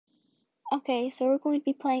Okay, so we're going to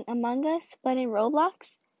be playing Among Us, but in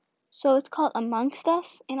Roblox. So it's called Amongst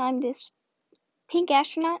Us, and I'm this pink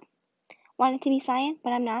astronaut. Wanted to be cyan,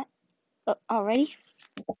 but I'm not already.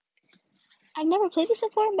 I've never played this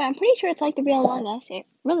before, but I'm pretty sure it's like the real Among Us. It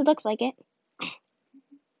really looks like it.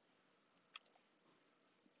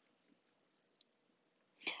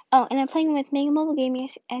 Oh, and I'm playing with Mega Mobile Gaming.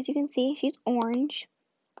 As you can see, she's orange,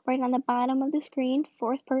 right on the bottom of the screen,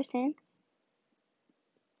 fourth person.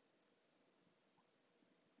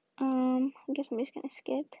 I guess I'm just gonna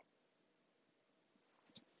skip.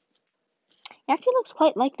 It actually looks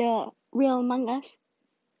quite like the real Among Us.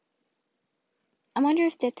 I wonder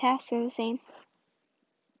if the tasks are the same.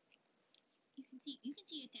 You can see your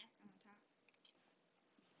task on the top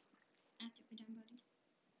after we're done voting.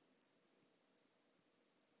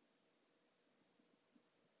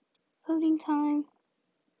 Voting time.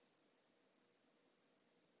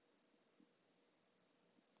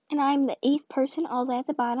 And I'm the 8th person all the way at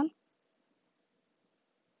the bottom.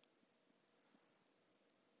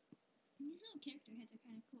 These little character heads are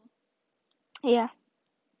kind of cool. Yeah.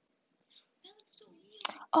 That looks so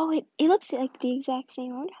real. Oh, it looks like the exact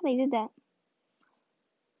same. I wonder how they did that.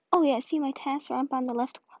 Oh yeah, see my tasks are up on the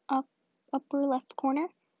upper left corner.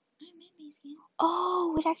 I made my skin.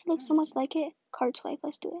 Oh, it actually looks so much like it. Card swipe,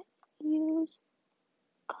 let's do it. Use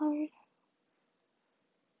card.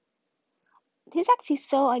 This is actually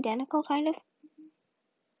so identical, kind of.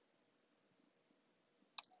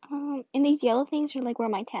 And these yellow things are like where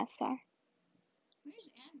my tasks are. Where's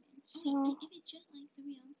admin? So, oh, wait, if it's just like the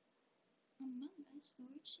real Among Us,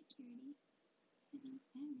 storage security, that means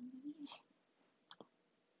admin's over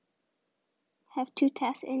here. have 2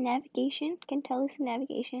 tasks in navigation. Can tell this in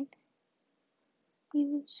navigation.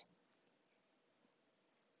 Use.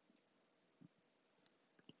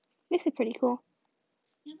 This is pretty cool.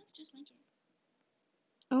 That looks just like it.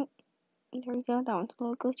 Oh, there we go. That one's a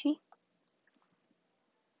little glitchy.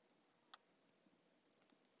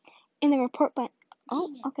 In the report button.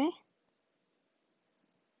 Oh, okay.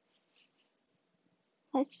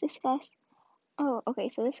 Let's discuss. Oh, okay,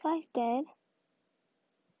 so this guy's dead.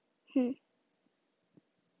 I'm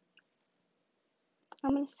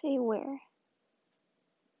gonna say where.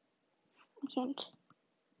 I can't.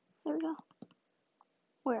 There we go.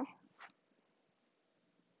 Where?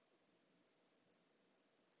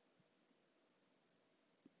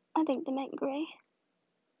 I think they meant gray.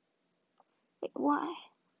 Wait, why?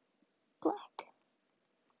 Black.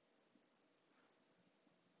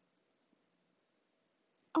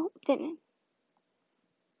 Oh, didn't.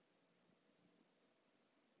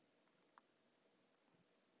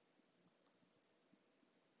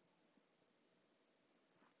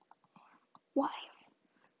 Why?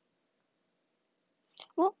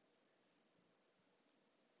 Well,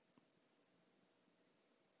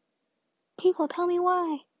 people tell me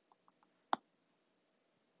why.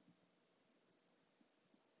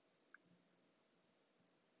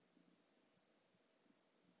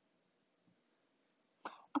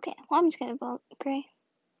 Okay, well, I'm just gonna vote gray.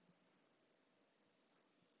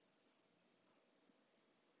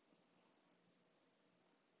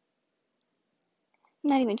 I'm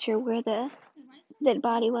not even sure where the dead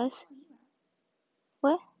body was.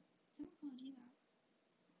 What?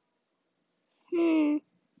 Oh,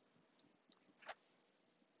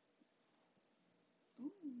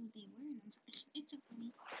 they were in them. It's so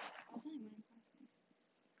funny. I'll tell you one imposter.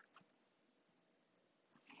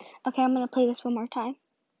 Okay, I'm gonna play this one more time.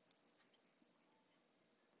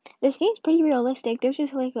 This game's pretty realistic. There's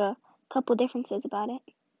just like a couple differences about it.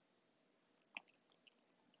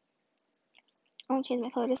 I want to change my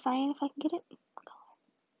color to cyan if I can get it.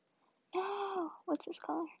 Color. No! What's this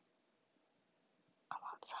color? I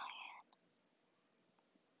want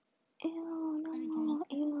cyan. Ew, no,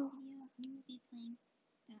 ew.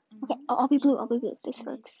 Okay, I'll be blue, I'll be blue. This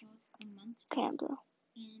works. Okay, I'm blue.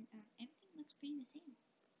 And everything looks pretty the same,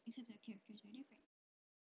 except our characters are different.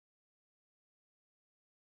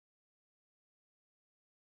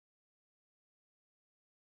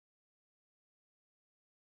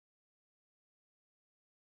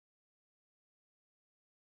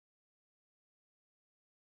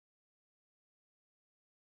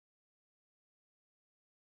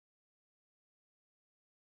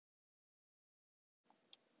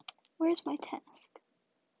 Where's my task?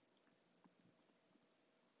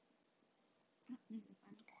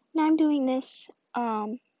 Now I'm doing this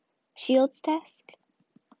shields task.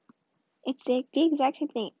 It's like the exact same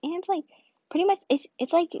thing, and it's like pretty much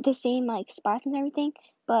it's like the same like spots and everything,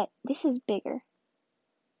 but this is bigger.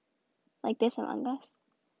 Like this Among Us.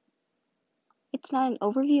 It's not an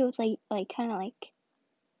overview. It's like kind of like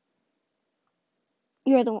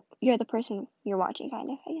You're the person you're watching, kind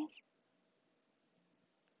of, I guess.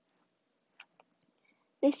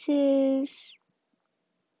 This is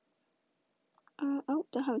oh,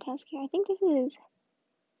 don't have a task here. I think this is,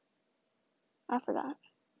 I forgot.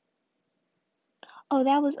 Oh,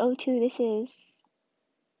 that was O2. This is,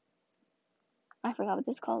 I forgot what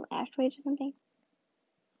this is called, asteroids or something.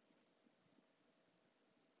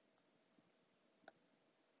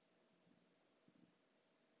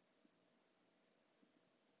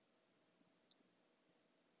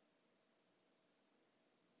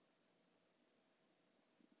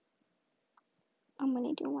 I'm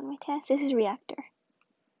gonna do one of my tasks. This is reactor.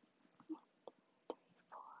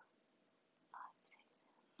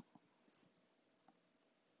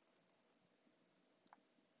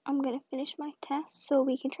 I'm gonna finish my task so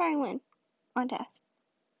we can try and win on task.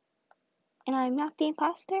 And I'm not the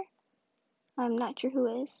imposter. I'm not sure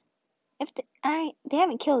who is. If they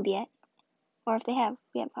haven't killed yet, or if they have,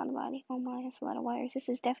 we haven't found the body. Oh my, that's a lot of wires. This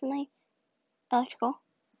is definitely electrical.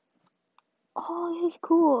 Oh, this is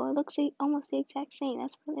cool. It looks like almost the exact same.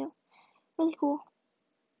 That's really, really cool.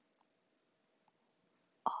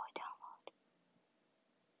 Oh, download.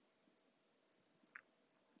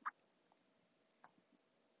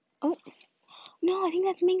 Oh, no, I think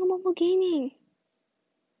that's Mango Mobile Gaming.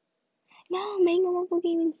 No, Mango Mobile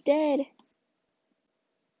Gaming's dead.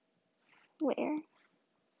 Where?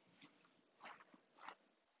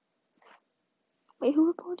 Wait, who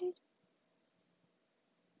reported?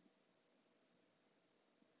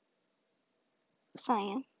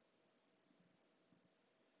 Cyan.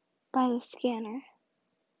 By the scanner.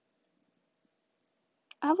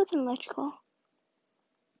 I was in electrical.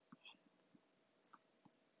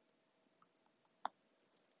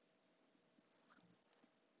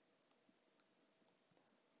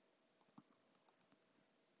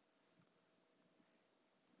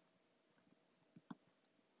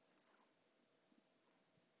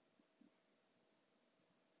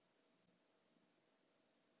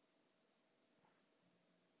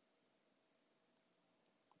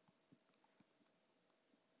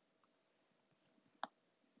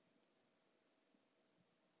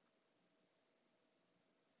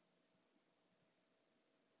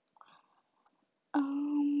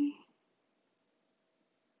 Um,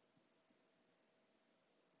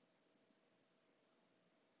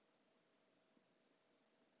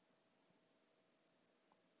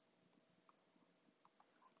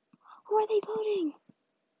 who are they voting?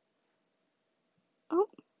 Oh.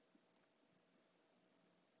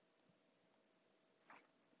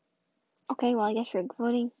 Okay, well, I guess we're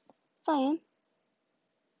voting Cyan.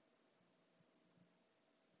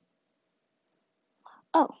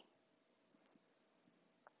 Oh.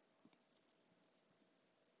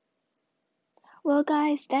 Well,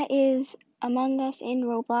 guys, that is Among Us in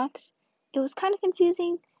Roblox. It was kind of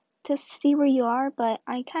confusing to see where you are, but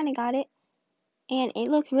I kind of got it. And it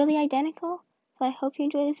looked really identical. So I hope you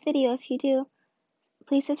enjoy this video. If you do,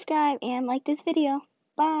 please subscribe and like this video.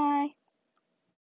 Bye!